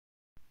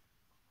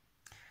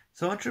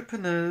So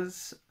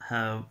entrepreneurs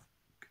have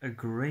a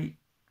great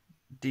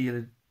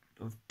deal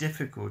of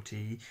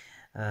difficulty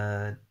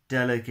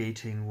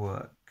delegating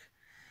work.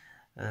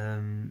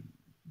 Um,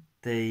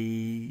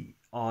 they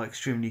are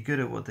extremely good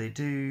at what they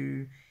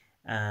do,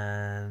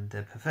 and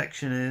they're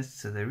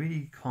perfectionists, so they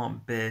really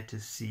can't bear to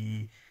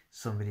see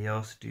somebody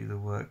else do the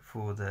work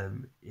for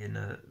them in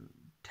a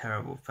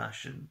terrible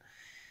fashion.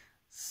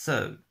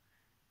 So,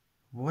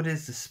 what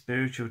is the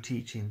spiritual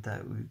teaching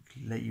that would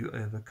let you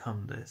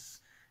overcome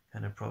this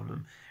kind of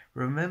problem?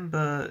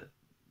 Remember,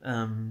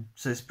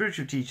 so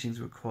spiritual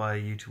teachings require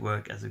you to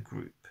work as a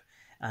group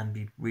and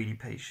be really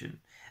patient.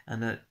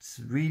 And that's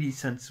really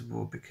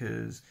sensible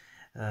because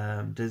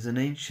there's an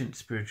ancient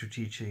spiritual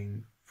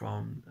teaching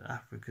from the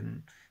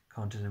African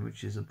continent,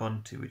 which is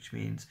Ubuntu, which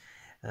means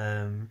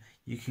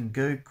you can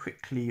go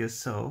quickly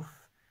yourself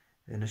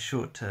in a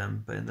short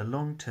term, but in the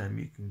long term,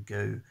 you can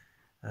go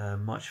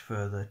much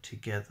further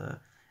together.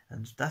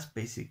 And that's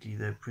basically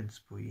the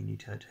principle you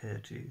need to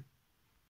adhere to.